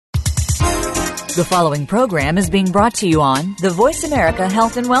The following program is being brought to you on the Voice America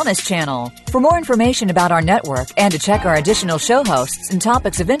Health and Wellness Channel. For more information about our network and to check our additional show hosts and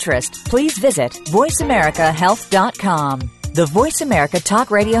topics of interest, please visit voiceamericahealth.com. The Voice America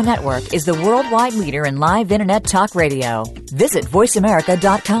Talk Radio Network is the worldwide leader in live Internet talk radio. Visit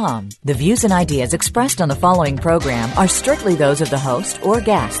voiceamerica.com. The views and ideas expressed on the following program are strictly those of the host or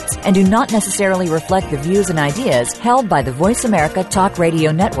guests and do not necessarily reflect the views and ideas held by the Voice America Talk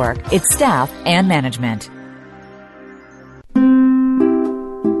Radio Network, its staff, and management.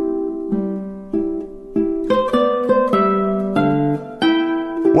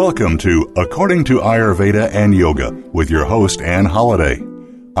 Welcome to According to Ayurveda and Yoga with your host, Anne Holliday.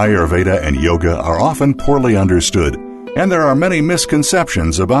 Ayurveda and Yoga are often poorly understood, and there are many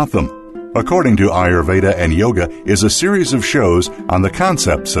misconceptions about them. According to Ayurveda and Yoga is a series of shows on the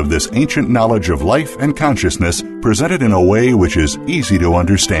concepts of this ancient knowledge of life and consciousness presented in a way which is easy to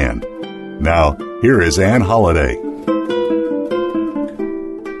understand. Now, here is Anne Holliday.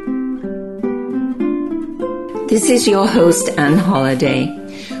 This is your host, Anne Holliday.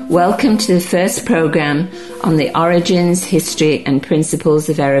 Welcome to the first program on the origins, history, and principles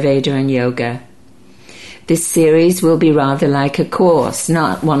of Ayurveda and Yoga. This series will be rather like a course,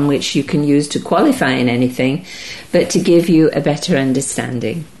 not one which you can use to qualify in anything, but to give you a better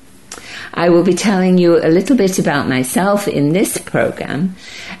understanding. I will be telling you a little bit about myself in this program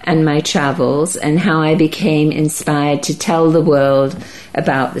and my travels and how I became inspired to tell the world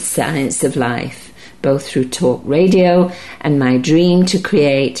about the science of life, both through talk radio and my dream to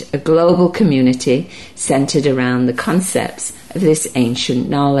create a global community centered around the concepts of this ancient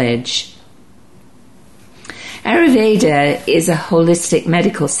knowledge. Ayurveda is a holistic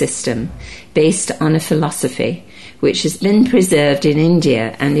medical system based on a philosophy which has been preserved in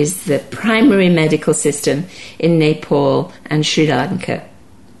India and is the primary medical system in Nepal and Sri Lanka.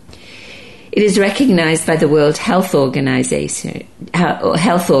 It is recognized by the World Health Organization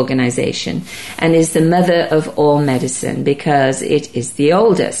and is the mother of all medicine because it is the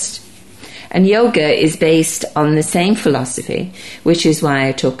oldest. And yoga is based on the same philosophy, which is why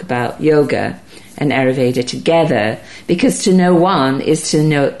I talk about yoga and Ayurveda together, because to know one is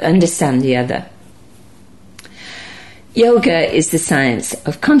to understand the other. Yoga is the science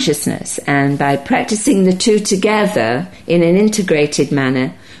of consciousness, and by practicing the two together in an integrated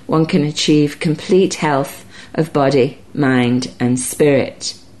manner, one can achieve complete health of body, mind, and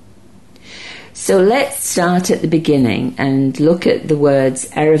spirit. So let's start at the beginning and look at the words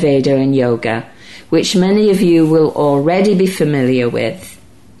Ayurveda and Yoga, which many of you will already be familiar with.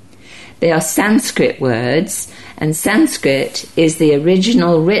 They are Sanskrit words, and Sanskrit is the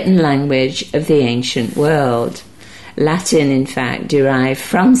original written language of the ancient world. Latin, in fact, derived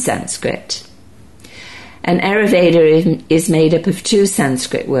from Sanskrit. And Ayurveda is made up of two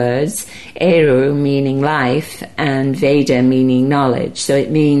Sanskrit words, ayur meaning life and Veda meaning knowledge. So it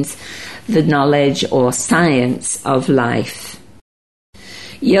means the knowledge or science of life.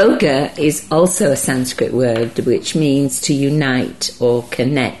 Yoga is also a Sanskrit word which means to unite or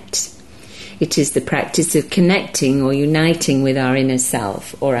connect. It is the practice of connecting or uniting with our inner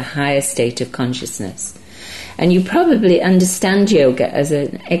self or a higher state of consciousness. And you probably understand yoga as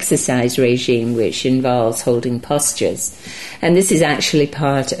an exercise regime which involves holding postures. And this is actually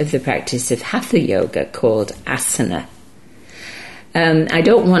part of the practice of hatha yoga called asana. I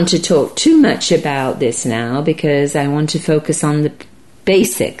don't want to talk too much about this now because I want to focus on the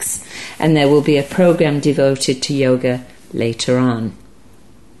basics, and there will be a program devoted to yoga later on.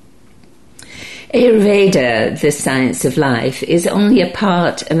 Ayurveda, the science of life, is only a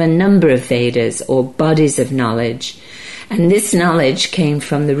part of a number of Vedas or bodies of knowledge, and this knowledge came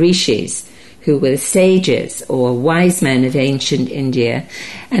from the rishis, who were the sages or wise men of ancient India,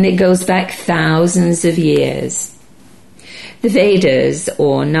 and it goes back thousands of years. The Vedas,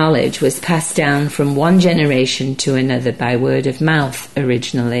 or knowledge, was passed down from one generation to another by word of mouth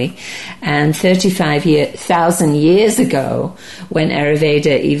originally, and 35,000 years ago, when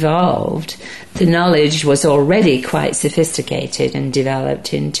Ayurveda evolved, the knowledge was already quite sophisticated and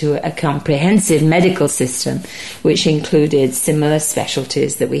developed into a comprehensive medical system, which included similar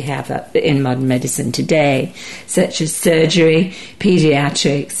specialties that we have in modern medicine today, such as surgery,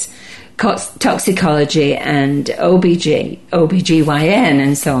 pediatrics, toxicology, and OBGYN,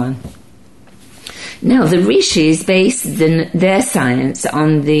 and so on. Now, the rishis based their science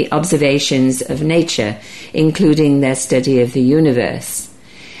on the observations of nature, including their study of the universe.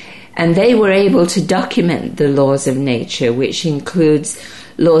 And they were able to document the laws of nature, which includes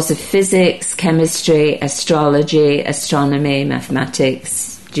laws of physics, chemistry, astrology, astronomy,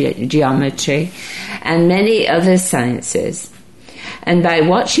 mathematics, geometry, and many other sciences. And by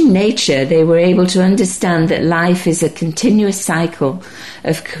watching nature, they were able to understand that life is a continuous cycle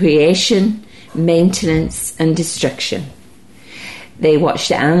of creation, maintenance, and destruction. They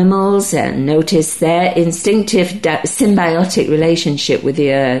watched animals and noticed their instinctive symbiotic relationship with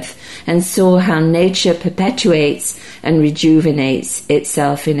the earth and saw how nature perpetuates and rejuvenates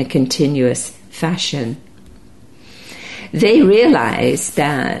itself in a continuous fashion. They realized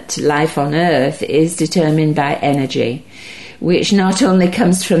that life on earth is determined by energy, which not only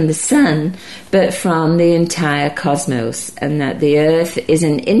comes from the sun, but from the entire cosmos, and that the earth is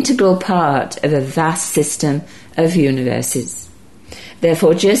an integral part of a vast system of universes.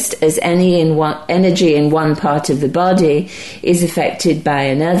 Therefore, just as any energy in one part of the body is affected by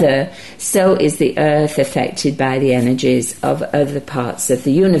another, so is the earth affected by the energies of other parts of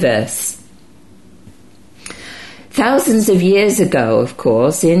the universe. Thousands of years ago, of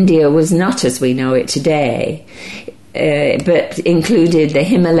course, India was not as we know it today, but included the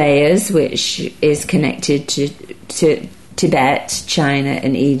Himalayas, which is connected to Tibet, China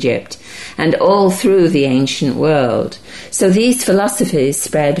and Egypt, and all through the ancient world. So these philosophies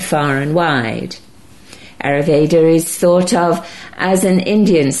spread far and wide. Ayurveda is thought of as an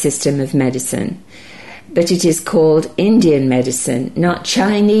Indian system of medicine, but it is called Indian medicine, not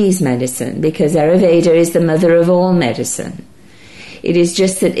Chinese medicine, because Ayurveda is the mother of all medicine. It is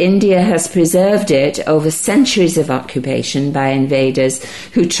just that India has preserved it over centuries of occupation by invaders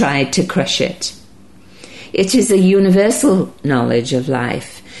who tried to crush it. It is a universal knowledge of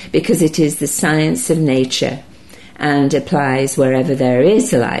life because it is the science of nature and applies wherever there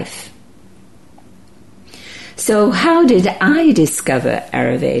is life. So how did I discover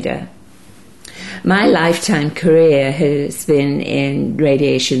Ayurveda? My lifetime career has been in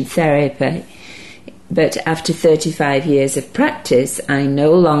radiation therapy, but after 35 years of practice, I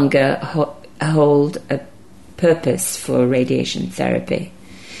no longer hold a purpose for radiation therapy.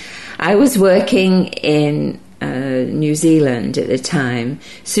 I was working in New Zealand at the time,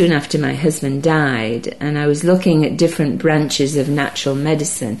 soon after my husband died, and I was looking at different branches of natural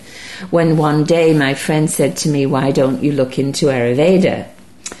medicine when one day my friend said to me, "Why don't you look into Ayurveda?"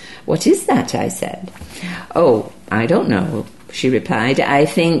 "What is that?" I said. "Oh, I don't know," she replied. "I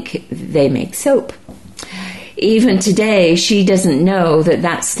think they make soap." Even today, she doesn't know that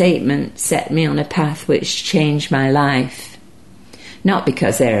that statement set me on a path which changed my life. Not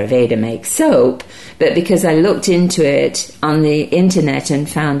because Ayurveda makes soap, but because I looked into it on the internet and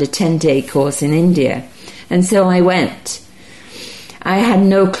found a 10-day course in India. And so I went. I had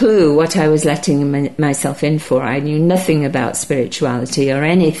no clue what I was letting myself in for. I knew nothing about spirituality or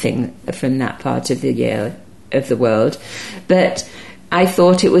anything from that part of the world, but I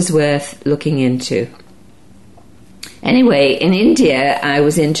thought it was worth looking into. Anyway, in India, I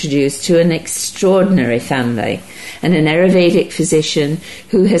was introduced to an extraordinary family and an Ayurvedic physician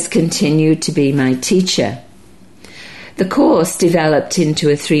who has continued to be my teacher. The course developed into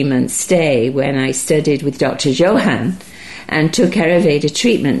a 3-month stay when I studied with Dr Raghavan and took Ayurveda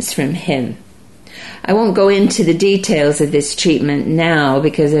treatments from him. I won't go into the details of this treatment now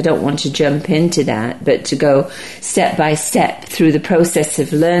because I don't want to jump into that, but to go step by step through the process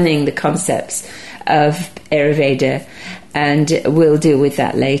of learning the concepts of Ayurveda, and we'll deal with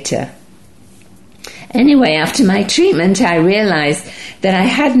that later. Anyway, after my treatment, I realized that I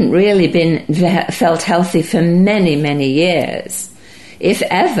hadn't really felt healthy for many, many years, if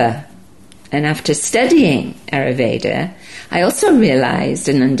ever. And after studying Ayurveda, I also realized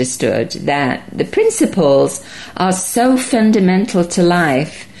and understood that the principles are so fundamental to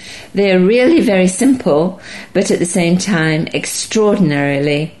life. They're really very simple, but at the same time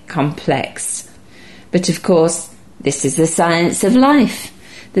extraordinarily complex. But of course, this is the science of life,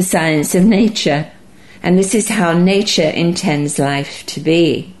 the science of nature, and this is how nature intends life to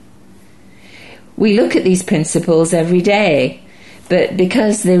be. We look at these principles every day, but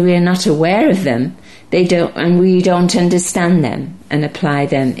because we are not aware of them, we don't understand them and apply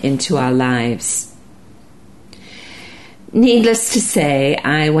them into our lives. Needless to say,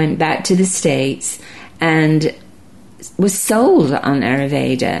 I went back to the States and was sold on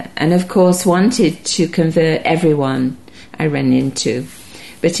Ayurveda, and of course wanted to convert everyone I ran into.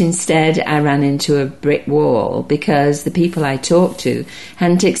 But instead I ran into a brick wall because the people I talked to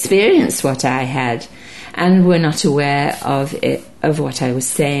hadn't experienced what I had and were not aware of what I was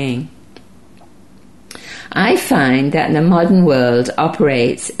saying. I find that the modern world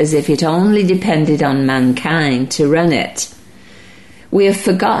operates as if it only depended on mankind to run it. We have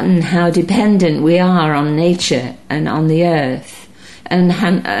forgotten how dependent we are on nature and on the earth and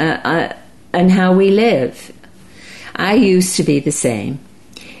how we live. I used to be the same.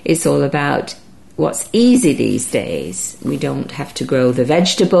 It's all about what's easy these days. We don't have to grow the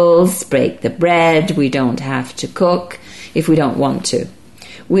vegetables, break the bread, we don't have to cook if we don't want to.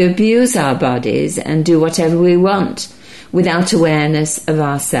 We abuse our bodies and do whatever we want without awareness of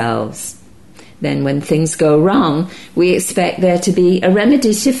ourselves. Then when things go wrong, we expect there to be a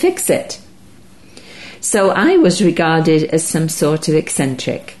remedy to fix it. So I was regarded as some sort of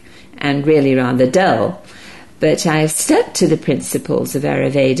eccentric and really rather dull, but I have stuck to the principles of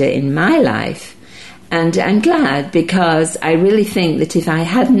Ayurveda in my life, and I'm glad, because I really think that if I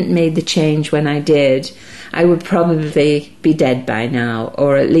hadn't made the change when I did, I would probably be dead by now,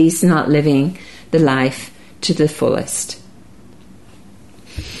 or at least not living the life to the fullest.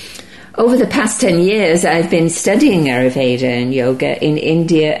 Over the past 10 years, I've been studying Ayurveda and Yoga in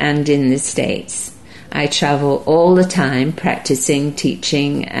India and in the States. I travel all the time, practicing,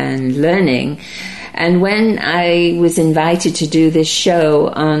 teaching, and learning. And when I was invited to do this show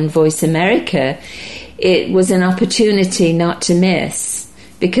on Voice America, it was an opportunity not to miss,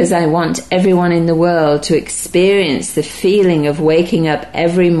 because I want everyone in the world to experience the feeling of waking up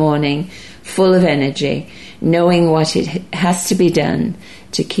every morning full of energy, knowing what it has to be done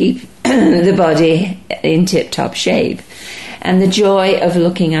to keep the body in tip-top shape, and the joy of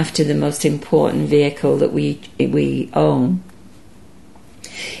looking after the most important vehicle that we own.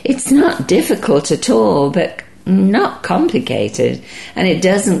 It's not difficult at all, but not complicated, and it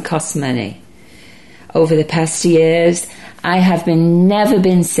doesn't cost money. Over the past years, I have never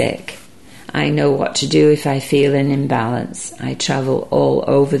been sick. I know what to do if I feel an imbalance. I travel all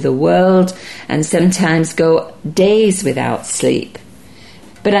over the world and sometimes go days without sleep.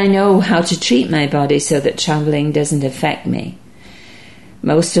 But I know how to treat my body so that traveling doesn't affect me.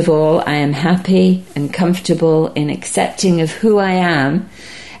 Most of all, I am happy and comfortable in accepting of who I am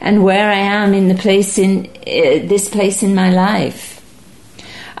and where I am in this place in my life.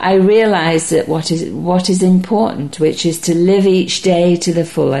 I realize that what is important, which is to live each day to the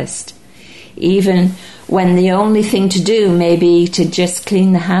fullest, even when the only thing to do may be to just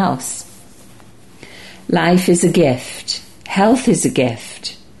clean the house. Life is a gift. Health is a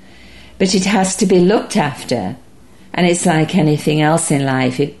gift. But it has to be looked after. And it's like anything else in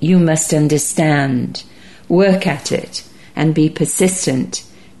life. You must understand, work at it, and be persistent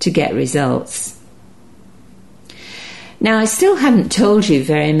to get results. Now, I still haven't told you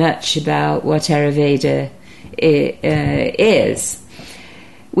very much about what Ayurveda is.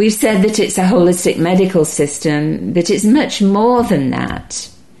 We've said that it's a holistic medical system, but it's much more than that.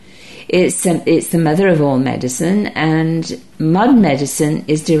 It's the mother of all medicine, and modern medicine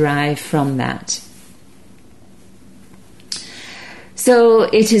is derived from that. So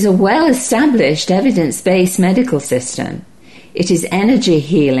it is a well-established, evidence-based medical system. It is energy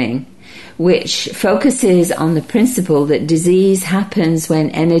healing, which focuses on the principle that disease happens when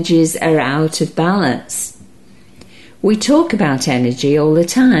energies are out of balance. We talk about energy all the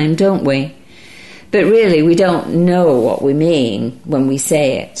time, don't we? But really, we don't know what we mean when we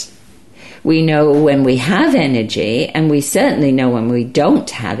say it. We know when we have energy, and we certainly know when we don't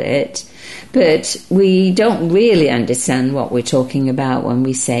have it, but we don't really understand what we're talking about when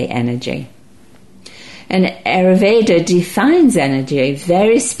we say energy. And Ayurveda defines energy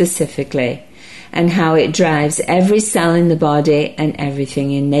very specifically, and how it drives every cell in the body and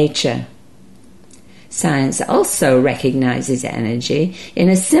everything in nature. Science also recognizes energy in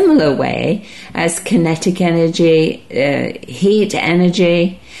a similar way as kinetic energy, heat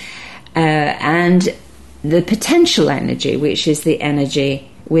energy, and the potential energy, which is the energy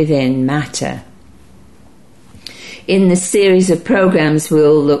within matter. In this series of programs,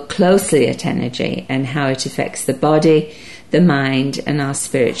 we'll look closely at energy and how it affects the body, the mind, and our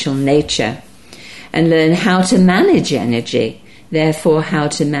spiritual nature, and learn how to manage energy, therefore how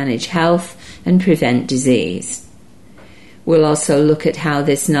to manage health and prevent disease. We'll also look at how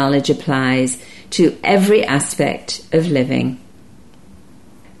this knowledge applies to every aspect of living.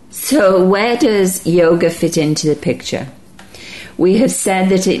 So where does yoga fit into the picture? We have said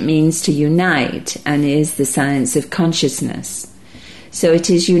that it means to unite and is the science of consciousness. So it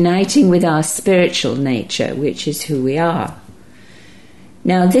is uniting with our spiritual nature, which is who we are.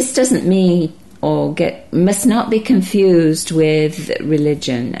 Now, this doesn't mean must not be confused with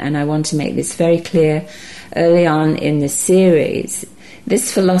religion, and I want to make this very clear early on in the series.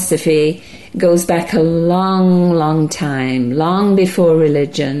 This philosophy goes back a long, long time, long before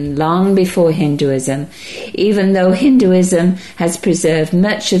religion, long before Hinduism, even though Hinduism has preserved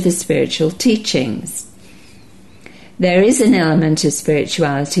much of the spiritual teachings. There is an element of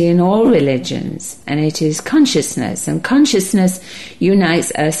spirituality in all religions, and it is consciousness, and consciousness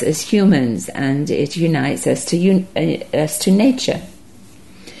unites us as humans, and it unites us to nature.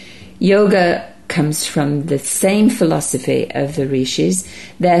 Yoga comes from the same philosophy of the rishis.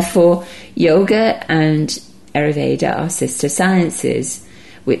 Therefore, yoga and Ayurveda are sister sciences.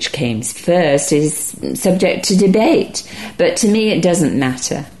 Which came first is subject to debate, but to me it doesn't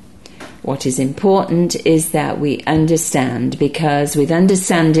matter. What is important is that we understand, because with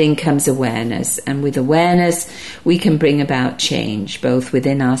understanding comes awareness, and with awareness we can bring about change, both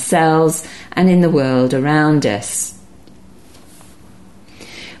within ourselves and in the world around us.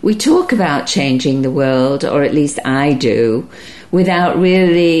 We talk about changing the world, or at least I do, without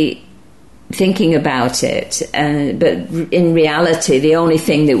really thinking about it. But in reality, the only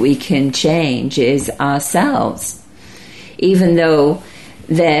thing that we can change is ourselves. Even though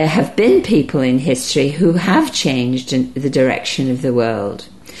there have been people in history who have changed the direction of the world.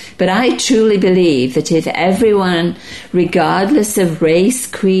 But I truly believe that if everyone, regardless of race,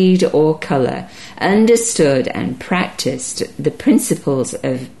 creed or colour, understood and practiced the principles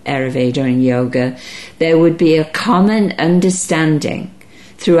of Ayurveda and Yoga, there would be a common understanding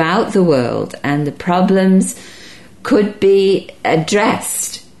throughout the world, and the problems could be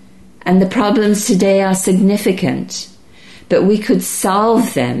addressed. And the problems today are significant, but we could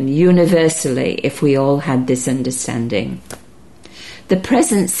solve them universally if we all had this understanding. The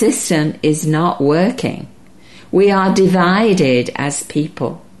present system is not working. We are divided as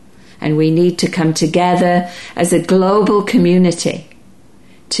people, and we need to come together as a global community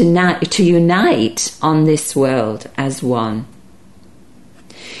to unite on this world as one.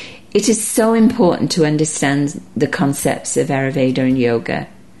 It is so important to understand the concepts of Ayurveda and Yoga.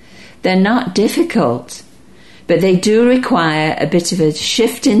 They're not difficult, but they do require a bit of a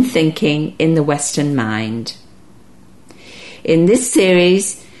shift in thinking in the Western mind. In this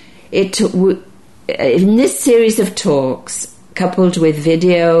series of talks, coupled with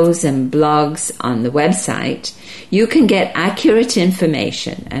videos and blogs on the website, you can get accurate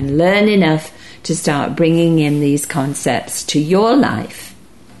information and learn enough to start bringing in these concepts to your life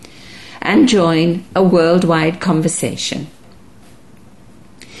and join a worldwide conversation.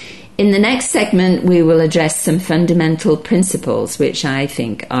 In the next segment, we will address some fundamental principles which I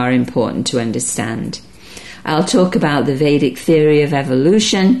think are important to understand. I'll talk about the Vedic theory of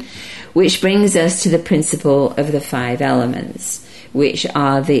evolution, which brings us to the principle of the 5 elements, which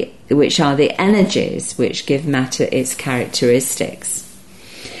are the energies which give matter its characteristics.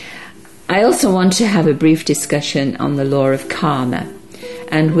 I also want to have a brief discussion on the law of karma,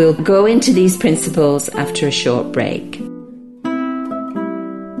 and we'll go into these principles after a short break.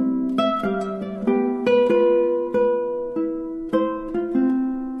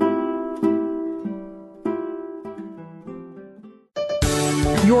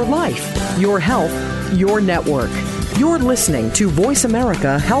 Your life, your health, your network. You're listening to Voice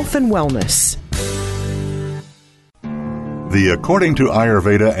America Health and Wellness. The According to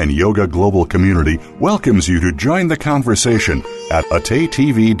Ayurveda and Yoga Global Community welcomes you to join the conversation at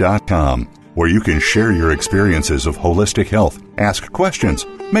ATAYTV.com, where you can share your experiences of holistic health, ask questions,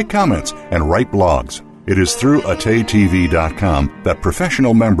 make comments, and write blogs. It is through ATAYTV.com that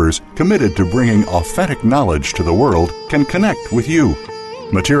professional members committed to bringing authentic knowledge to the world can connect with you.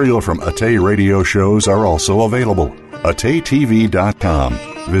 Material from ATAY radio shows are also available. ATAYTV.com.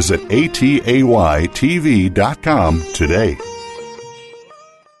 Visit ATAYTV.com today.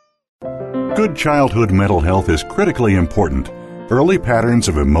 Good childhood mental health is critically important. Early patterns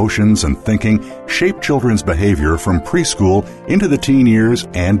of emotions and thinking shape children's behavior from preschool into the teen years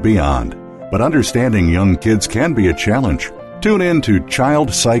and beyond. But understanding young kids can be a challenge. Tune in to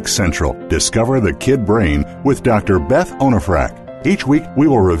Child Psych Central. Discover the Kid Brain with Dr. Beth Onifrak. Each week, we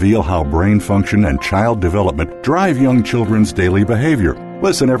will reveal how brain function and child development drive young children's daily behavior.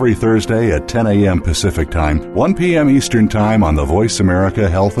 Listen every Thursday at 10 a.m. Pacific Time, 1 p.m. Eastern Time on the Voice America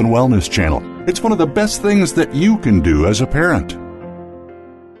Health and Wellness Channel. It's one of the best things that you can do as a parent.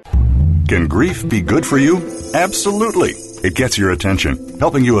 Can grief be good for you? Absolutely. It gets your attention,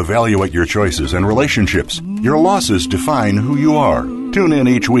 helping you evaluate your choices and relationships. Your losses define who you are. Tune in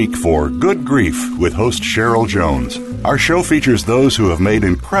each week for Good Grief with host Cheryl Jones. Our show features those who have made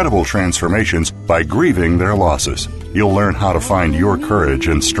incredible transformations by grieving their losses. You'll learn how to find your courage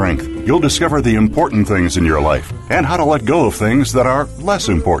and strength. You'll discover the important things in your life and how to let go of things that are less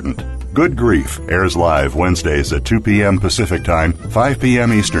important. Good Grief airs live Wednesdays at 2 p.m. Pacific Time, 5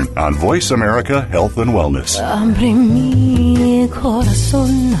 p.m. Eastern on Voice America Health and Wellness.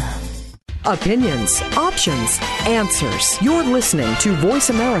 Opinions, options, answers. You're listening to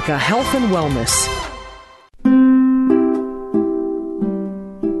Voice America Health and Wellness.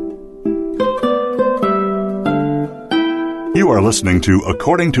 You are listening to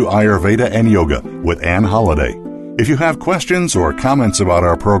According to Ayurveda and Yoga with Ann Holliday. If you have questions or comments about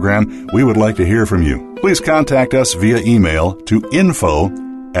our program, we would like to hear from you. Please contact us via email to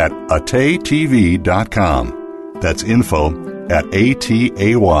info@ataytv.com. That's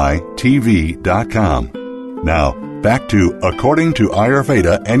info@ataytv.com. Now, back to According to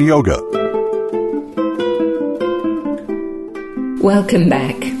Ayurveda and Yoga. Welcome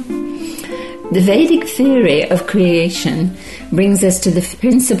back. The Vedic theory of creation brings us to the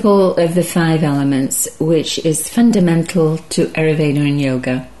principle of the 5 elements, which is fundamental to Ayurveda and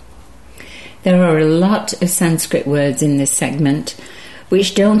Yoga. There are a lot of Sanskrit words in this segment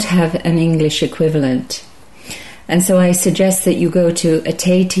which don't have an English equivalent. And so I suggest that you go to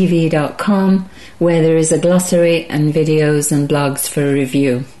ataytv.com, where there is a glossary and videos and blogs for a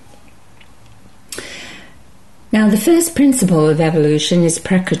review. Now, the first principle of evolution is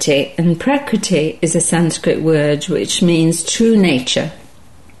Prakriti, and Prakriti is a Sanskrit word which means true nature.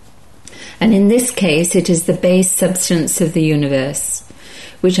 And in this case, it is the base substance of the universe,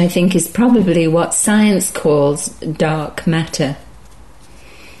 which I think is probably what science calls dark matter.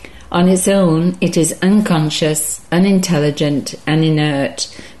 On its own, it is unconscious, unintelligent, and inert,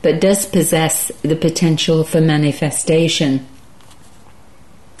 but does possess the potential for manifestation.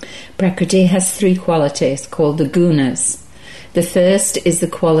 Prakriti has 3 qualities called the gunas. The first is the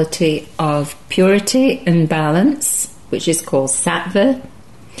quality of purity and balance, which is called sattva.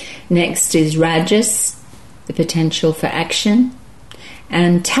 Next is rajas, the potential for action,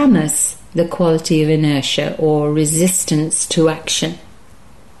 and tamas, the quality of inertia or resistance to action.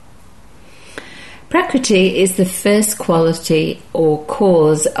 Prakriti is the first quality or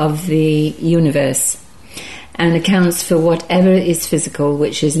cause of the universe and accounts for whatever is physical,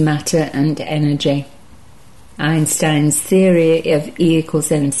 which is matter and energy. Einstein's theory of E equals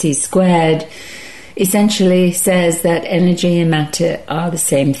mc squared essentially says that energy and matter are the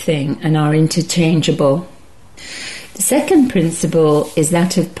same thing and are interchangeable. The second principle is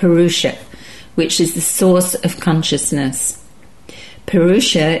that of Purusha, which is the source of consciousness.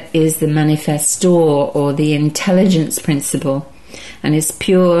 Purusha is the manifestor or the intelligence principle and is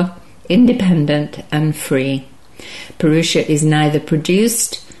pure, independent and free. Purusha is neither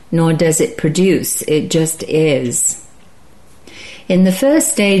produced nor does it produce, it just is. In the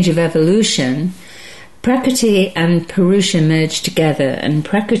first stage of evolution, Prakriti and Purusha merge together and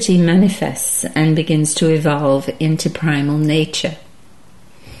Prakriti manifests and begins to evolve into primal nature.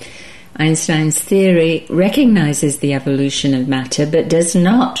 Einstein's theory recognizes the evolution of matter but does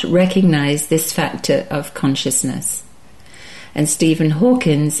not recognize this factor of consciousness. And Stephen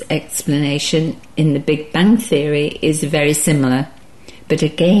Hawking's explanation in the Big Bang Theory is very similar, but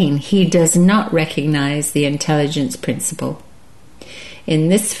again he does not recognize the intelligence principle. In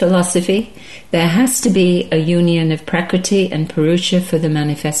this philosophy, there has to be a union of Prakriti and Purusha for the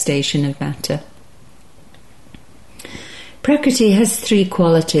manifestation of matter. Prakriti has 3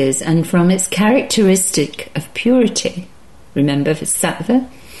 qualities, and from its characteristic of purity, remember for sattva,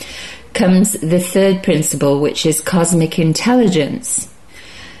 comes the third principle, which is cosmic intelligence,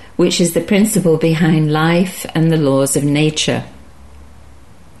 which is the principle behind life and the laws of nature.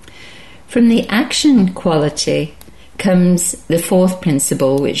 From the action quality comes the 4th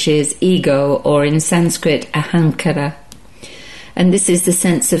principle, which is ego, or in Sanskrit ahankara, and this is the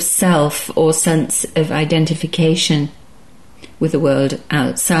sense of self or sense of identification with the world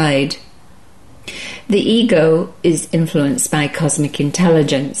outside. The ego is influenced by cosmic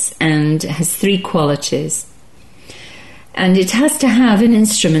intelligence and has 3 qualities. And it has to have an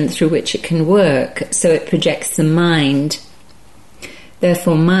instrument through which it can work, so it projects the mind.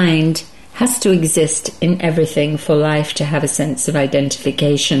 Therefore, mind has to exist in everything for life to have a sense of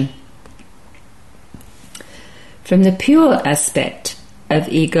identification. From the pure aspect of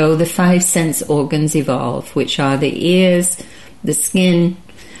ego, the 5 sense organs evolve, which are the ears, the skin,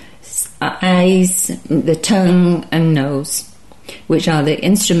 eyes, the tongue and nose, which are the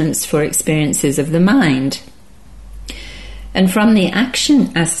instruments for experiences of the mind. And from the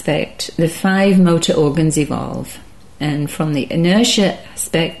action aspect, the 5 motor organs evolve. And from the inertia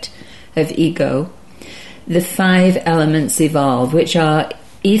aspect of ego, the 5 elements evolve, which are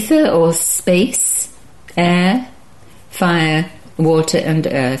ether or space, air, fire, water and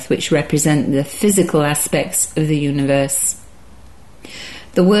earth, which represent the physical aspects of the universe.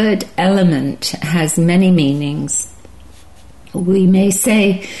 The word element has many meanings. We may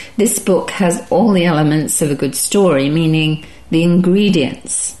say this book has all the elements of a good story, meaning the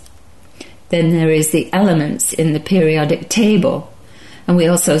ingredients. Then there is the elements in the periodic table. And we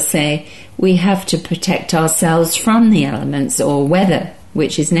also say we have to protect ourselves from the elements or weather,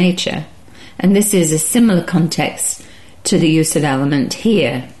 which is nature. And this is a similar context to the use of element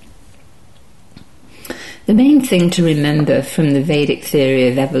here. The main thing to remember from the Vedic theory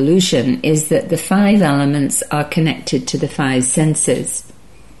of evolution is that the 5 elements are connected to the 5 senses.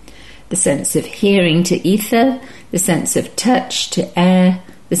 The sense of hearing to ether, the sense of touch to air,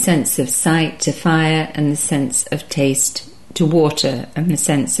 the sense of sight to fire, and the sense of taste to water, and the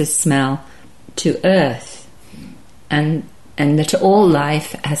sense of smell to earth. And that all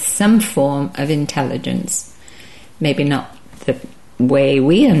life has some form of intelligence. Maybe not the way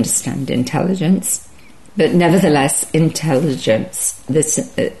we understand intelligence, but nevertheless intelligence,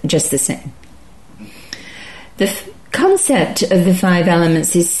 just the same. The concept of the 5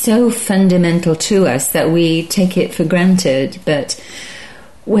 elements is so fundamental to us that we take it for granted, but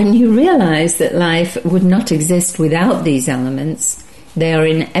when you realize that life would not exist without these elements, they are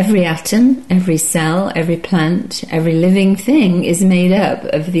in every atom, every cell, every plant, every living thing is made up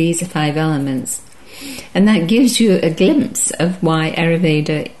of these 5 elements. And that gives you a glimpse of why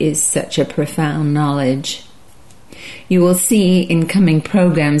Ayurveda is such a profound knowledge. You will see in coming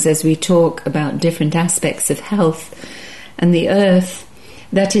programs, as we talk about different aspects of health and the earth,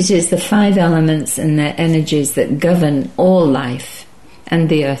 that it is the 5 elements and their energies that govern all life and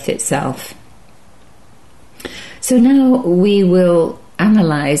the earth itself. So now we will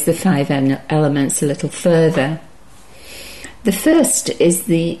analyze the 5 elements a little further. The first is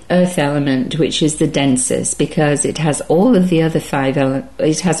the earth element, which is the densest because it has all of the other 5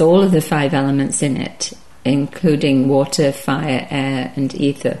 elements in it, including water, fire, air, and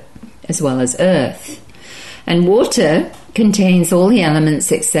ether, as well as earth. And water contains all the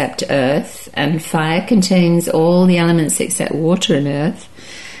elements except earth, and fire contains all the elements except water and earth,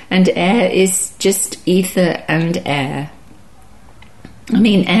 and air is just ether and air.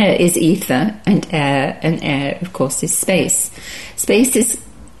 Air is ether and air, of course, is space. Space is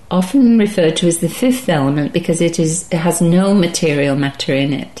often referred to as the 5th element because it has no material matter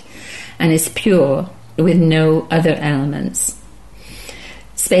in it and is pure with no other elements.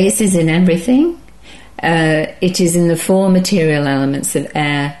 Space is in everything. It is in the 4 material elements of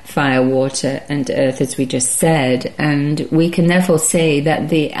air, fire, water, and earth, as we just said, and we can therefore say that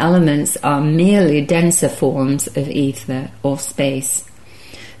the elements are merely denser forms of ether or space.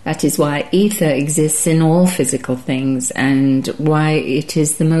 That is why ether exists in all physical things and why it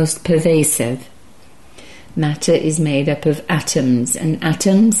is the most pervasive. Matter is made up of atoms, and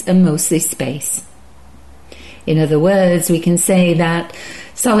atoms are mostly space. In other words, we can say that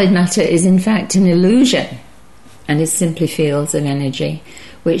solid matter is in fact an illusion and is simply fields of energy,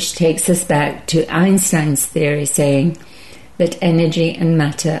 which takes us back to Einstein's theory saying that energy and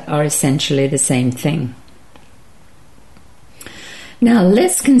matter are essentially the same thing. Now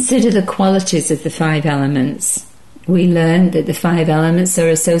let's consider the qualities of the 5 elements. We learned that the 5 elements are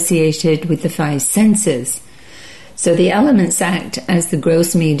associated with the 5 senses. So the elements act as the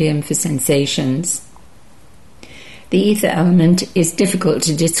gross medium for sensations. The ether element is difficult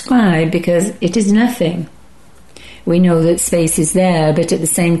to describe because it is nothing. We know that space is there, but at the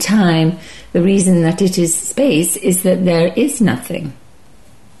same time, the reason that it is space is that there is nothing.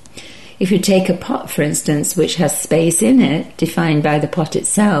 If you take a pot, for instance, which has space in it, defined by the pot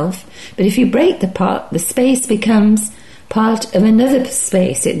itself, but if you break the pot, the space becomes part of another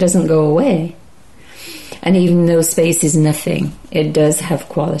space. It doesn't go away. And even though space is nothing, it does have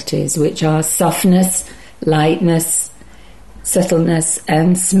qualities which are softness, lightness, subtleness,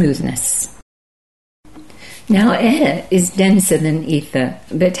 and smoothness. Now air is denser than ether,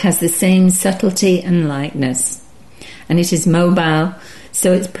 but has the same subtlety and lightness. And it is mobile,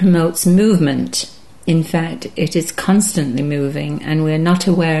 so it promotes movement. In fact, it is constantly moving, and we're not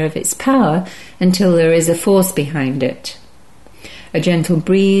aware of its power until there is a force behind it. A gentle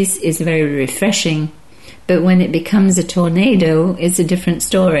breeze is very refreshing, but when it becomes a tornado, it's a different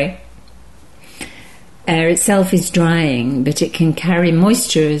story. Air itself is drying, but it can carry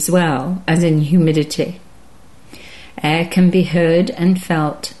moisture as well, as in humidity. Air can be heard and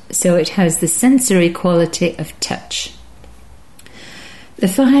felt, so it has the sensory quality of touch. The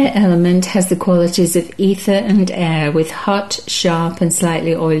fire element has the qualities of ether and air with hot, sharp and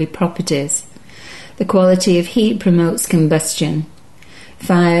slightly oily properties. The quality of heat promotes combustion.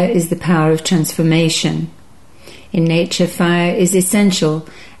 Fire is the power of transformation. In nature, fire is essential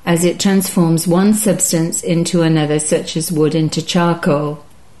as it transforms one substance into another, such as wood into charcoal.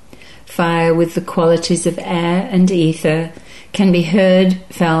 Fire with the qualities of air and ether can be heard,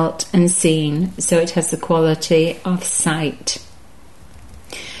 felt and seen, so it has the quality of sight.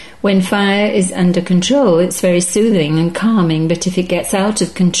 When fire is under control, it's very soothing and calming, but if it gets out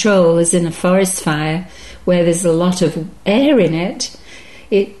of control, as in a forest fire, where there's a lot of air in it,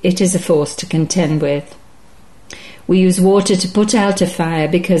 it is a force to contend with. We use water to put out a fire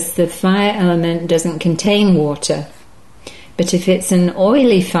because the fire element doesn't contain water. But if it's an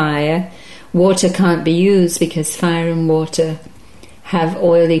oily fire, water can't be used because fire and water have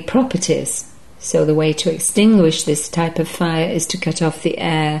oily properties. So the way to extinguish this type of fire is to cut off the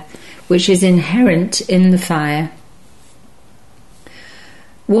air, which is inherent in the fire.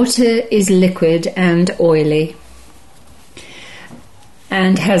 Water is liquid and oily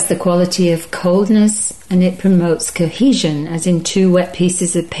and has the quality of coldness, and it promotes cohesion, as in two wet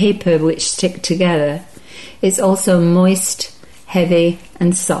pieces of paper which stick together. It's also moist, heavy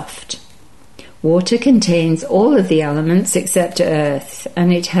and soft. Water contains all of the elements except earth,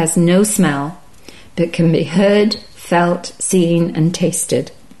 and it has no smell, but can be heard, felt, seen and tasted.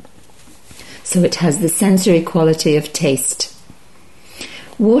 So it has the sensory quality of taste.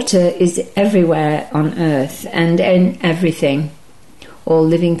 Water is everywhere on earth and in everything. All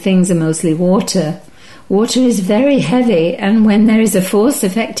living things are mostly water. Water is very heavy, and when there is a force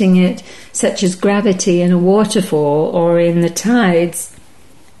affecting it, such as gravity in a waterfall or in the tides,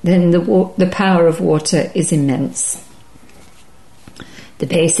 then the power of water is immense. The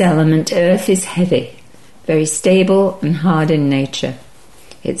base element, earth, is heavy, very stable and hard in nature.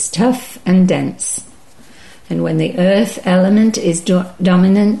 It's tough and dense. And when the earth element is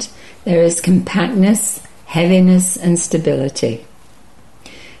dominant, there is compactness, heaviness and stability.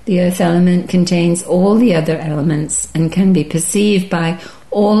 The earth element contains all the other elements and can be perceived by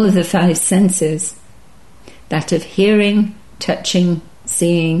all of the five senses, that of hearing, touching,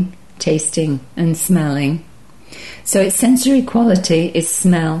 seeing, tasting and smelling. So its sensory quality is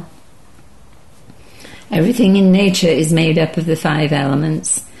smell. Everything in nature is made up of the five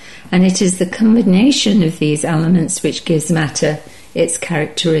elements, and it is the combination of these elements which gives matter its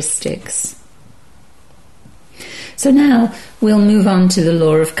characteristics. So now we'll move on to the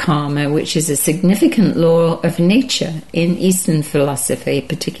law of karma, which is a significant law of nature in Eastern philosophy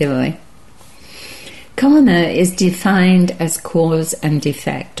particularly. Karma is defined as cause and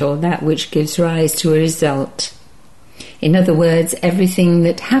effect, or that which gives rise to a result. In other words, everything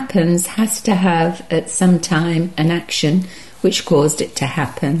that happens has to have at some time an action which caused it to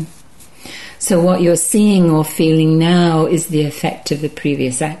happen. So what you're seeing or feeling now is the effect of the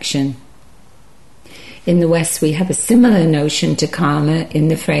previous action. In the West, we have a similar notion to karma in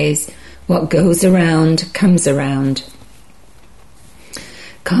the phrase, what goes around comes around.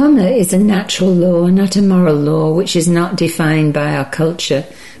 Karma is a natural law, not a moral law, which is not defined by our culture,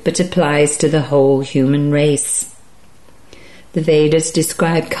 but applies to the whole human race. The Vedas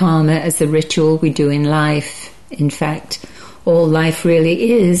describe karma as the ritual we do in life. In fact, all life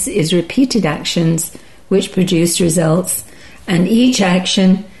really is repeated actions which produce results, and each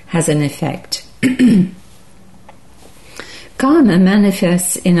action has an effect. Karma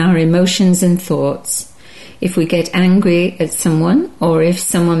manifests in our emotions and thoughts. If we get angry at someone, or if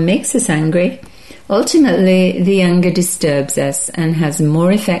someone makes us angry, ultimately the anger disturbs us and has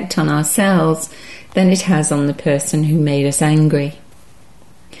more effect on ourselves than it has on the person who made us angry.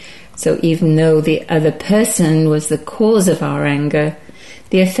 So even though the other person was the cause of our anger,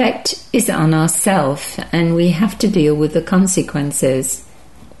 the effect is on ourselves, and we have to deal with the consequences.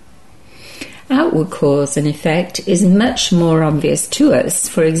 Outward cause and effect is much more obvious to us.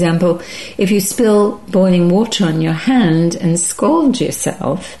 For example, if you spill boiling water on your hand and scald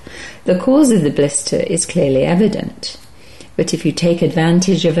yourself, the cause of the blister is clearly evident. But if you take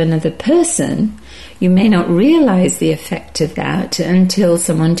advantage of another person, you may not realize the effect of that until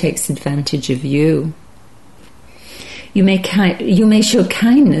someone takes advantage of you. You may show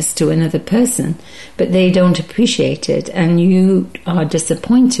kindness to another person, but they don't appreciate it, and you are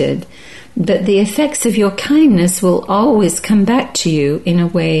disappointed. But the effects of your kindness will always come back to you in a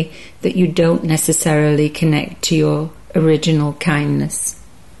way that you don't necessarily connect to your original kindness.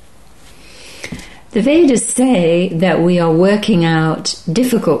 The Vedas say that we are working out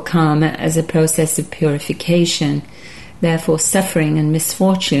difficult karma as a process of purification. Therefore, suffering and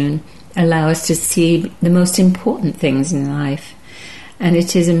misfortune allow us to see the most important things in life, and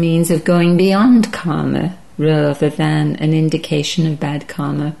it is a means of going beyond karma rather than an indication of bad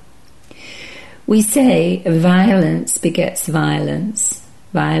karma. We say violence begets violence.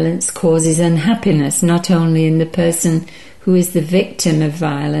 Violence causes unhappiness not only in the person who is the victim of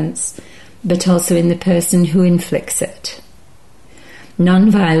violence, but also in the person who inflicts it.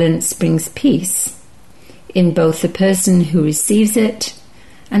 Non-violence brings peace in both the person who receives it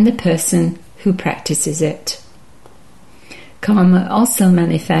and the person who practices it. Karma also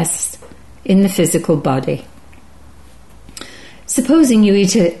manifests in the physical body. Supposing you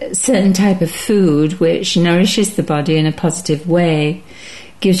eat a certain type of food which nourishes the body in a positive way,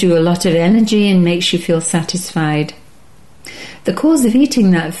 gives you a lot of energy and makes you feel satisfied, the cause of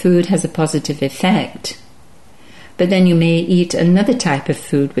eating that food has a positive effect. But then you may eat another type of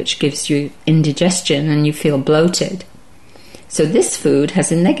food which gives you indigestion and you feel bloated. So this food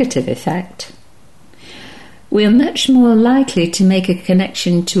has a negative effect. We are much more likely to make a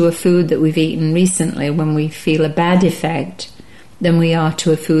connection to a food that we've eaten recently when we feel a bad effect than we are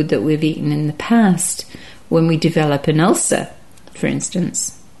to a food that we've eaten in the past when we develop an ulcer, for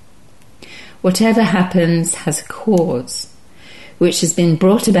instance. Whatever happens has a cause, which has been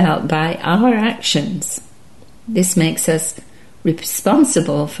brought about by our actions. This makes us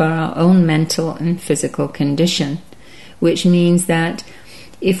responsible for our own mental and physical condition, which means that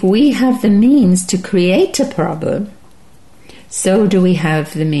if we have the means to create a problem, so do we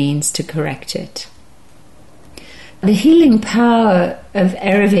have the means to correct it. The healing power of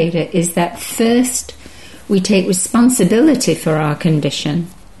Ayurveda is that first we take responsibility for our condition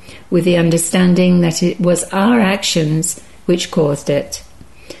with the understanding that it was our actions which caused it.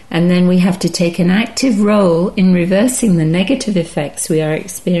 And then we have to take an active role in reversing the negative effects we are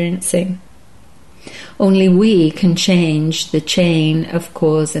experiencing. Only we can change the chain of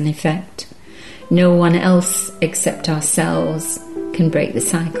cause and effect. No one else except ourselves can break the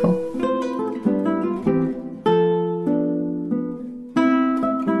cycle.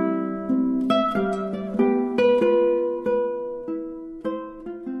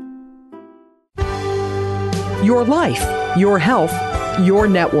 Your life, your health, your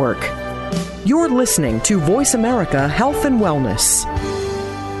network. You're listening to Voice America Health and Wellness.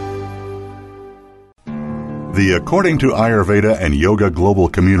 The According to Ayurveda and Yoga Global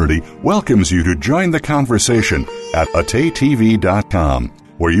Community welcomes you to join the conversation at ATAYTV.com,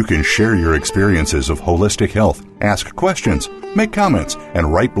 where you can share your experiences of holistic health, ask questions, make comments,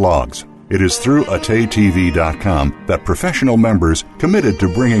 and write blogs. It is through ATAYTV.com that professional members committed to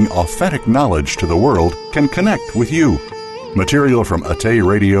bringing authentic knowledge to the world can connect with you. Material from ATAY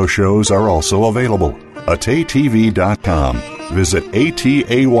radio shows are also available. ATAYTV.com. Visit ATAYTV.com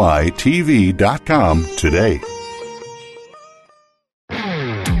today.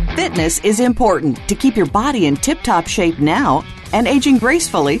 Fitness is important to keep your body in tip-top shape now and aging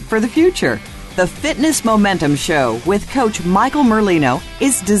gracefully for the future. The Fitness Momentum Show with Coach Michael Merlino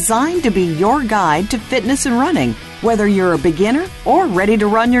is designed to be your guide to fitness and running, whether you're a beginner or ready to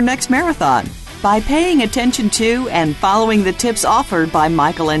run your next marathon. By paying attention to and following the tips offered by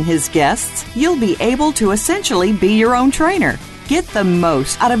Michael and his guests, you'll be able to essentially be your own trainer. Get the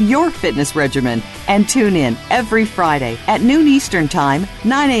most out of your fitness regimen and tune in every Friday at noon Eastern Time,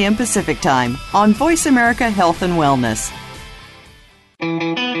 9 a.m. Pacific Time on Voice America Health and Wellness.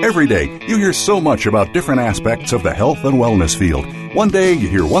 Every day, you hear so much about different aspects of the health and wellness field. One day, you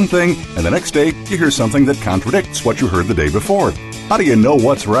hear one thing, and the next day, you hear something that contradicts what you heard the day before. How do you know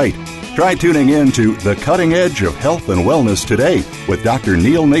what's right? Try tuning in to The Cutting Edge of Health and Wellness today with Dr.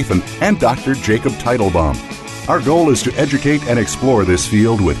 Neil Nathan and Dr. Jacob Teitelbaum. Our goal is to educate and explore this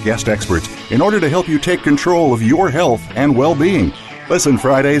field with guest experts in order to help you take control of your health and well-being. Listen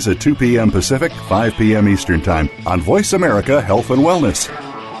Fridays at 2 p.m. Pacific, 5 p.m. Eastern Time on Voice America Health and Wellness.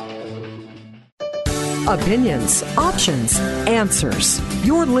 Opinions, options, answers.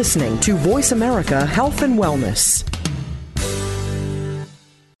 You're listening to Voice America Health and Wellness.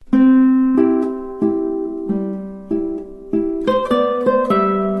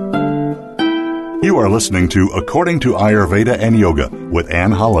 You are listening to According to Ayurveda and Yoga with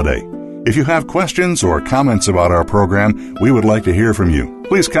Ann Holliday. If you have questions or comments about our program, we would like to hear from you.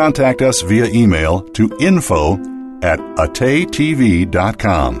 Please contact us via email to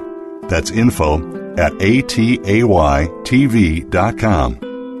info@ataytv.com. That's info@ataytv.com.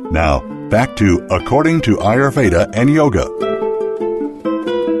 Now, back to According to Ayurveda and Yoga.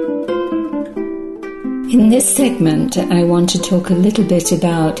 In this segment, I want to talk a little bit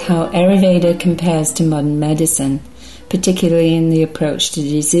about how Ayurveda compares to modern medicine, particularly in the approach to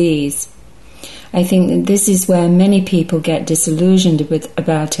disease. I think that this is where many people get disillusioned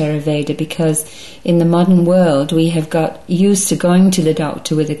about Ayurveda, because in the modern world we have got used to going to the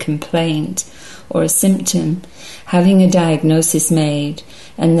doctor with a complaint or a symptom, having a diagnosis made,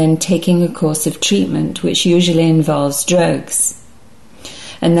 and then taking a course of treatment which usually involves drugs.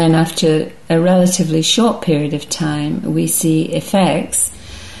 And then after a relatively short period of time, we see effects,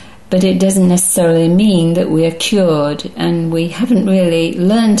 but it doesn't necessarily mean that we are cured, and we haven't really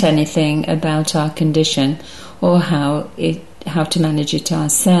learned anything about our condition or how to manage it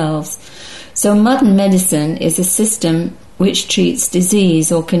ourselves. So modern medicine is a system which treats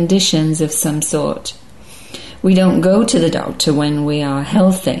disease or conditions of some sort. We don't go to the doctor when we are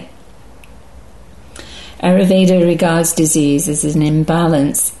healthy. Ayurveda regards disease as an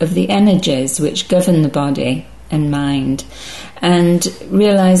imbalance of the energies which govern the body and mind, and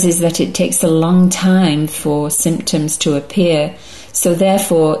realizes that it takes a long time for symptoms to appear. So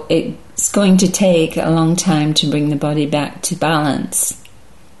therefore, it's going to take a long time to bring the body back to balance.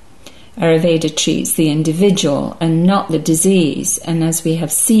 Ayurveda treats the individual and not the disease, and as we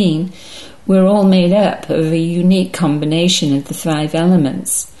have seen, we're all made up of a unique combination of the 5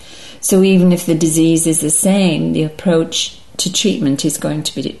 elements. So even if the disease is the same, the approach to treatment is going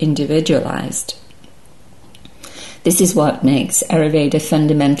to be individualized. This is what makes Ayurveda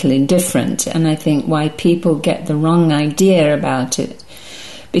fundamentally different, and I think why people get the wrong idea about it,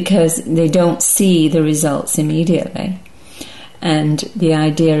 because they don't see the results immediately. And the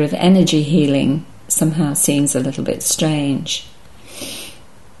idea of energy healing somehow seems a little bit strange.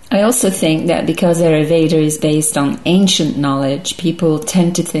 I also think that because Ayurveda is based on ancient knowledge, people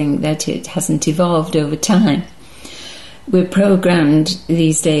tend to think that it hasn't evolved over time. We're programmed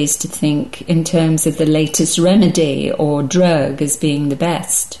these days to think in terms of the latest remedy or drug as being the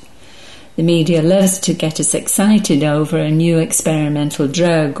best. The media loves to get us excited over a new experimental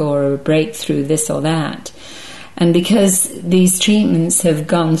drug or a breakthrough this or that. And because these treatments have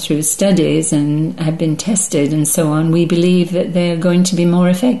gone through studies and have been tested and so on, we believe that they're going to be more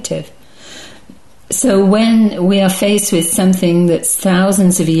effective. So when we are faced with something that's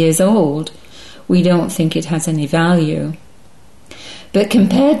thousands of years old, we don't think it has any value. But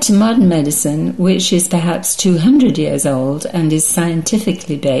compared to modern medicine, which is perhaps 200 years old and is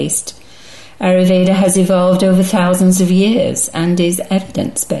scientifically based, Ayurveda has evolved over thousands of years and is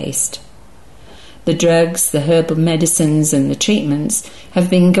evidence-based. The drugs, the herbal medicines and the treatments have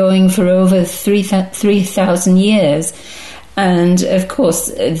been going for over 3,000 years, and of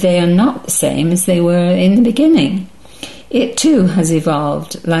course they are not the same as they were in the beginning. It too has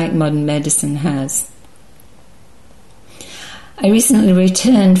evolved like modern medicine has. I recently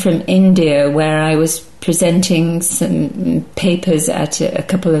returned from India, where I was presenting some papers at a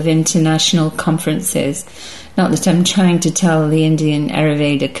couple of international conferences. Not that I'm trying to tell the Indian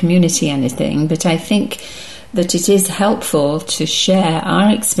Ayurveda community anything, but I think that it is helpful to share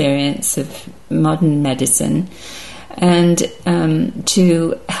our experience of modern medicine and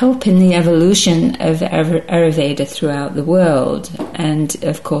to help in the evolution of Ayurveda throughout the world. And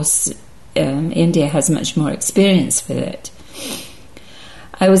of course, India has much more experience with it.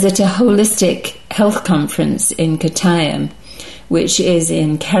 I was at a holistic health conference in Kottayam, which is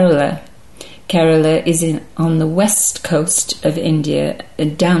in Kerala. Kerala is on the west coast of India,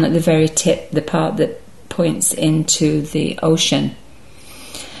 down at the very tip, the part that points into the ocean.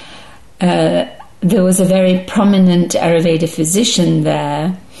 There was a very prominent Ayurveda physician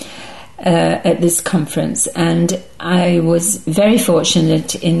there at this conference, and I was very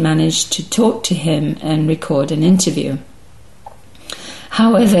fortunate in managing to talk to him and record an interview.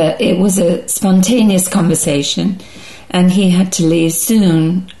 However, it was a spontaneous conversation, and he had to leave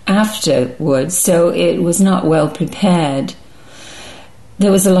soon afterwards, so it was not well prepared.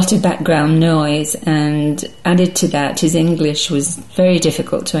 There was a lot of background noise, and added to that, his English was very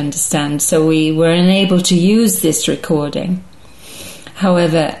difficult to understand, so we were unable to use this recording.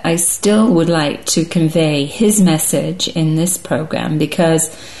 However, I still would like to convey his message in this program,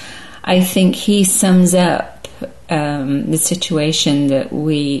 because I think he sums up the situation that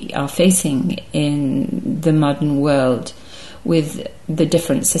we are facing in the modern world with the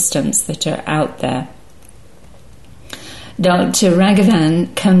different systems that are out there. Dr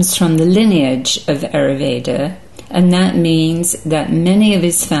Raghavan comes from the lineage of Ayurveda, and that means that many of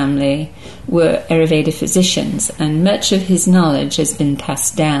his family were Ayurveda physicians, and much of his knowledge has been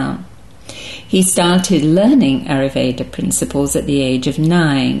passed down. He started learning Ayurveda principles at the age of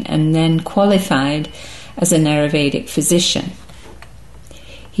 9 and then qualified as an Ayurvedic physician.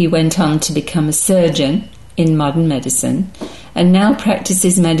 He went on to become a surgeon in modern medicine and now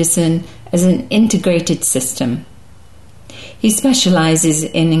practices medicine as an integrated system. He specializes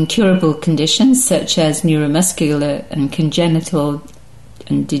in incurable conditions such as neuromuscular and congenital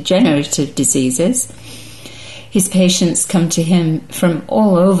and degenerative diseases. His patients come to him from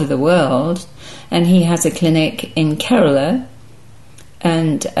all over the world, and he has a clinic in Kerala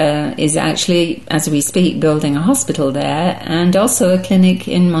and is actually, as we speak, building a hospital there, and also a clinic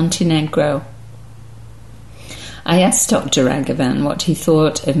in Montenegro. I asked Dr. Raghavan what he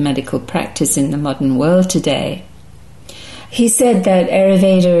thought of medical practice in the modern world today. He said that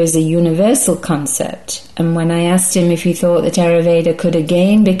Ayurveda is a universal concept, and when I asked him if he thought that Ayurveda could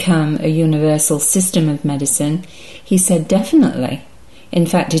again become a universal system of medicine, he said definitely. In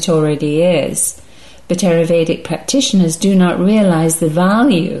fact, it already is. But Ayurvedic practitioners do not realize the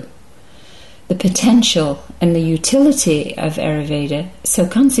value, the potential, and the utility of Ayurveda, so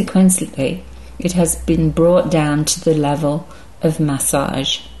consequently, It has been brought down to the level of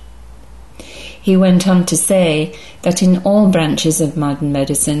massage. He went on to say that in all branches of modern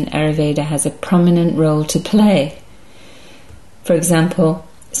medicine, Ayurveda has a prominent role to play. For example,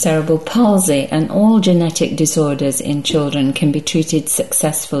 cerebral palsy and all genetic disorders in children can be treated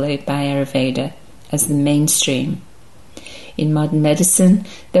successfully by Ayurveda as the mainstream. In modern medicine,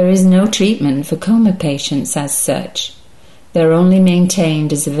 there is no treatment for coma patients as such. They are only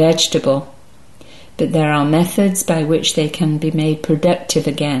maintained as a vegetable, but there are methods by which they can be made productive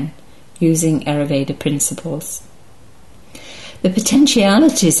again, using Ayurveda principles. The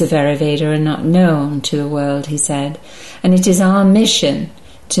potentialities of Ayurveda are not known to the world, he said, and it is our mission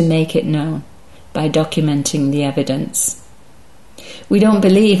to make it known by documenting the evidence. We don't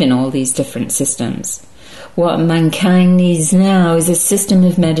believe in all these different systems. What mankind needs now is a system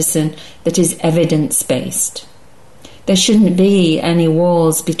of medicine that is evidence-based. There shouldn't be any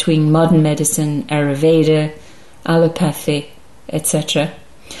walls between modern medicine, Ayurveda, allopathy, etc.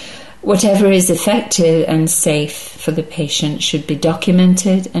 Whatever is effective and safe for the patient should be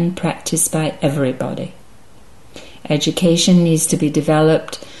documented and practiced by everybody. Education needs to be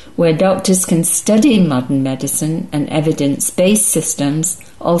developed where doctors can study modern medicine and evidence-based systems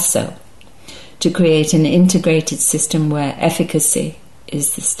also, to create an integrated system where efficacy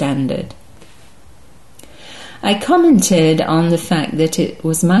is the standard. I commented on the fact that it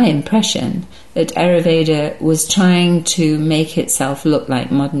was my impression that Ayurveda was trying to make itself look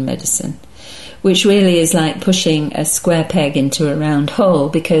like modern medicine, which really is like pushing a square peg into a round hole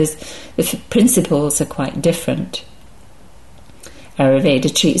because the principles are quite different.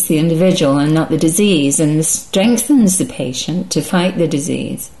 Ayurveda treats the individual and not the disease, and strengthens the patient to fight the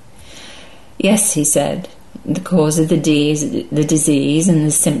disease. Yes, he said, the cause of the disease and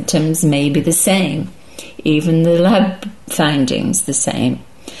the symptoms may be the same, even the lab findings the same,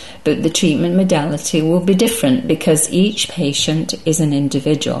 but the treatment modality will be different because each patient is an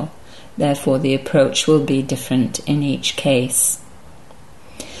individual. Therefore, the approach will be different in each case.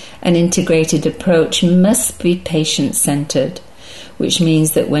 An integrated approach must be patient-centered, which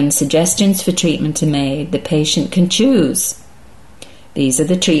means that when suggestions for treatment are made, the patient can choose. These are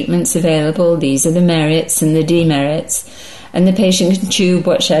the treatments available, these are the merits and the demerits, and the patient can choose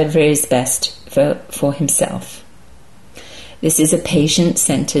whichever is best for himself. This is a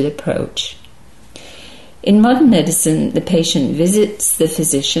patient-centered approach. In modern medicine, the patient visits the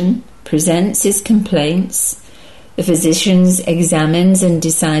physician, presents his complaints, the physician examines and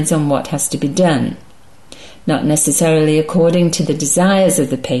decides on what has to be done, not necessarily according to the desires of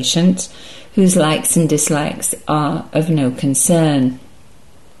the patient, whose likes and dislikes are of no concern.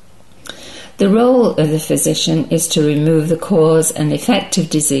 The role of the physician is to remove the cause and effect of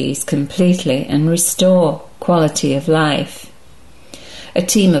disease completely and restore quality of life. A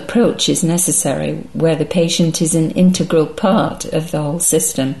team approach is necessary where the patient is an integral part of the whole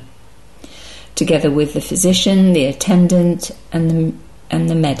system, together with the physician, the attendant, and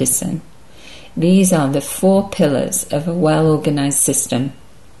the medicine. These are the 4 pillars of a well-organized system.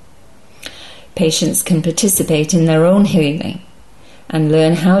 Patients can participate in their own healing and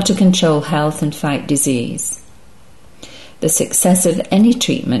learn how to control health and fight disease. The success of any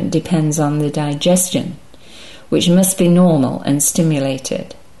treatment depends on the digestion, which must be normal and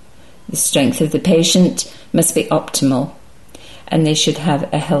stimulated. The strength of the patient must be optimal, and they should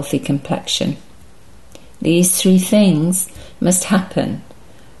have a healthy complexion. These 3 things must happen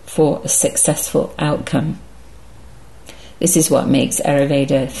for a successful outcome. This is what makes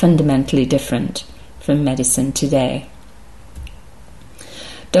Ayurveda fundamentally different from medicine today.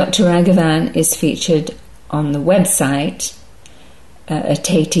 Dr Raghavan is featured on the website at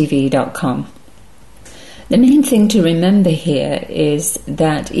atay.com. The main thing to remember here is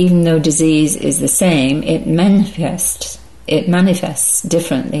that even though disease is the same, it manifests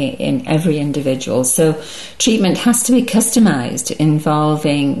differently in every individual. So treatment has to be customized,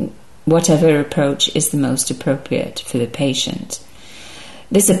 involving whatever approach is the most appropriate for the patient.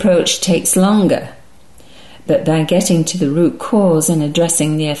 This approach takes longer, but by getting to the root cause and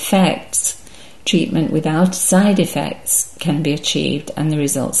addressing the effects, treatment without side effects can be achieved, and the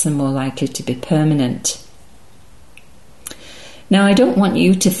results are more likely to be permanent. Now, I don't want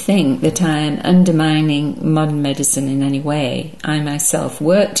you to think that I am undermining modern medicine in any way. I myself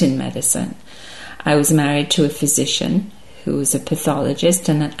worked in medicine. I was married to a physician who was a pathologist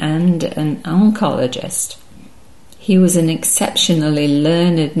and an oncologist. He was an exceptionally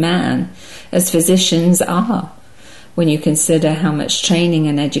learned man, as physicians are, when you consider how much training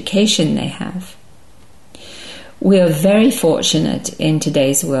and education they have. We are very fortunate in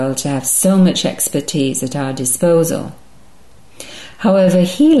today's world to have so much expertise at our disposal. However,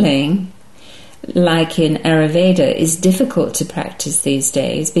 healing like in Ayurveda, is difficult to practice these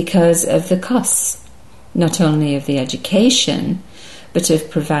days because of the costs, not only of the education, but of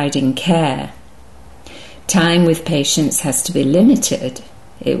providing care. Time with patients has to be limited.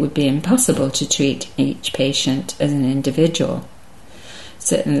 It would be impossible to treat each patient as an individual.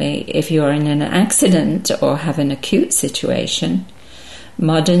 Certainly, if you're in an accident or have an acute situation,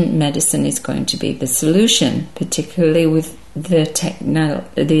 modern medicine is going to be the solution, particularly with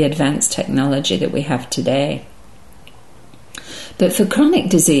the advanced technology that we have today. But for chronic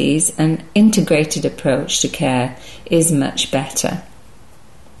disease, an integrated approach to care is much better.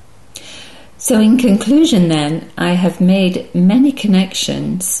 So in conclusion then, I have made many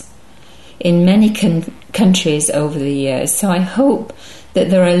connections in many countries over the years, so I hope that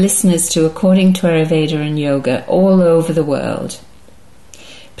there are listeners to According to Ayurveda and Yoga all over the world.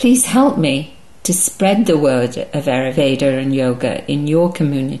 Please help me to spread the word of Ayurveda and Yoga in your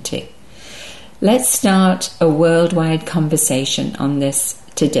community. Let's start a worldwide conversation on this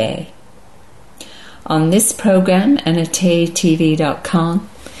today. On this program and at ATAY.com,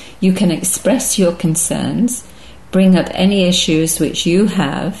 you can express your concerns, bring up any issues which you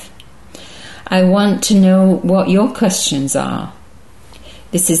have. I want to know what your questions are.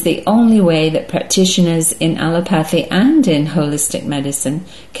 This is the only way that practitioners in allopathy and in holistic medicine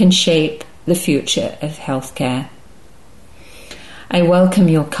can shape the future of healthcare. I welcome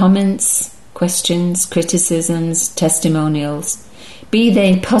your comments, questions, criticisms, testimonials, be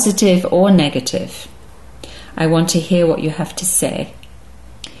they positive or negative. I want to hear what you have to say.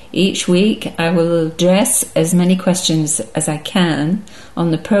 Each week I will address as many questions as I can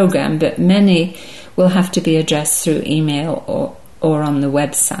on the program, but many will have to be addressed through email or on the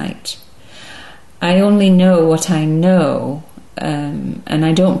website. I only know what I know, and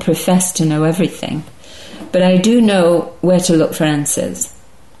I don't profess to know everything, but I do know where to look for answers.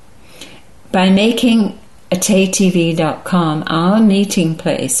 By making ATAY.com our meeting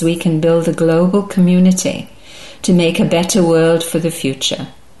place, we can build a global community to make a better world for the future.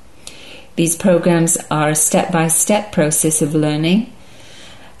 These programs are a step-by-step process of learning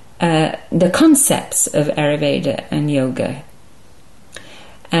the concepts of Ayurveda and Yoga.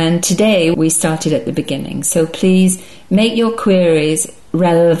 And today we started at the beginning, so please make your queries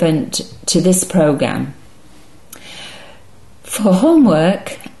relevant to this program. For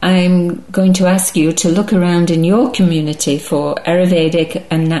homework, I'm going to ask you to look around in your community for Ayurvedic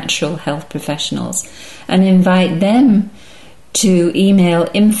and natural health professionals and invite them to email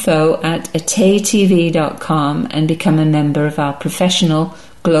info@ataytv.com and become a member of our professional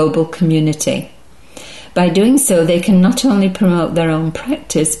global community. By doing so, they can not only promote their own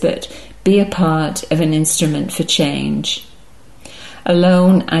practice, but be a part of an instrument for change.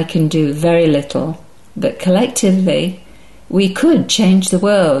 Alone, I can do very little, but collectively, we could change the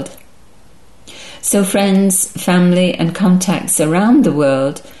world. So friends, family, and contacts around the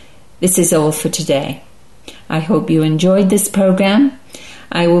world, this is all for today. I hope you enjoyed this program.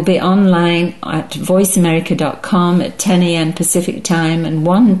 I will be online at voiceamerica.com at 10 a.m. Pacific Time and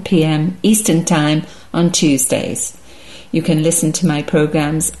 1 p.m. Eastern Time on Tuesdays. You can listen to my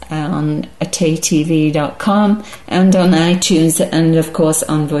programs on ataytv.com and on iTunes and, of course,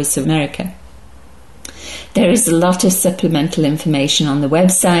 on Voice America. There is a lot of supplemental information on the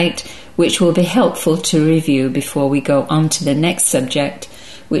website which will be helpful to review before we go on to the next subject,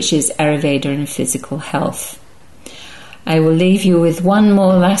 which is Ayurveda and physical health. I will leave you with one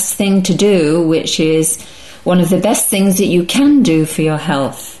more last thing to do, which is one of the best things that you can do for your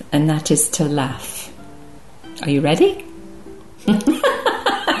health, and that is to laugh. Are you ready?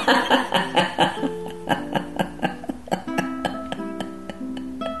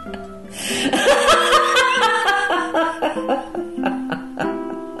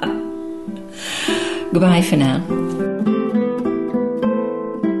 Goodbye for now.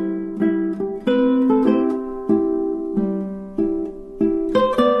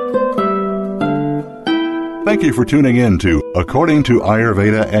 Thank you for tuning in to According to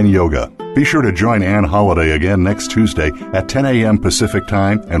Ayurveda and Yoga. Be sure to join Ann Holliday again next Tuesday at 10 a.m. Pacific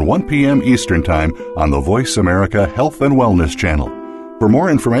Time and 1 p.m. Eastern Time on the Voice America Health and Wellness Channel. For more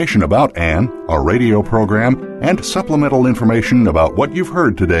information about Ann, our radio program, and supplemental information about what you've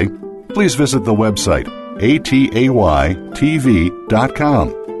heard today, please visit the website ataytv.com.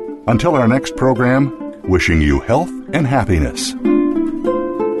 Until our next program, wishing you health and happiness.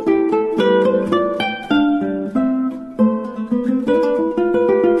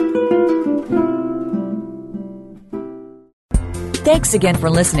 Thanks again for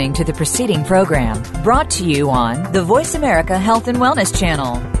listening to the preceding program, brought to you on the Voice America Health and Wellness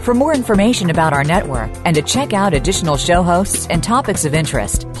Channel. For more information about our network and to check out additional show hosts and topics of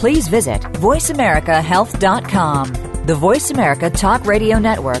interest, please visit voiceamericahealth.com. The Voice America Talk Radio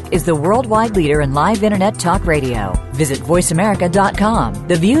Network is the worldwide leader in live Internet talk radio. Visit voiceamerica.com.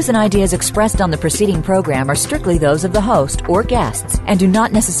 The views and ideas expressed on the preceding program are strictly those of the host or guests and do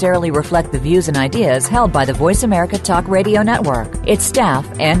not necessarily reflect the views and ideas held by the Voice America Talk Radio Network, its staff,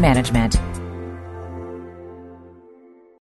 and management.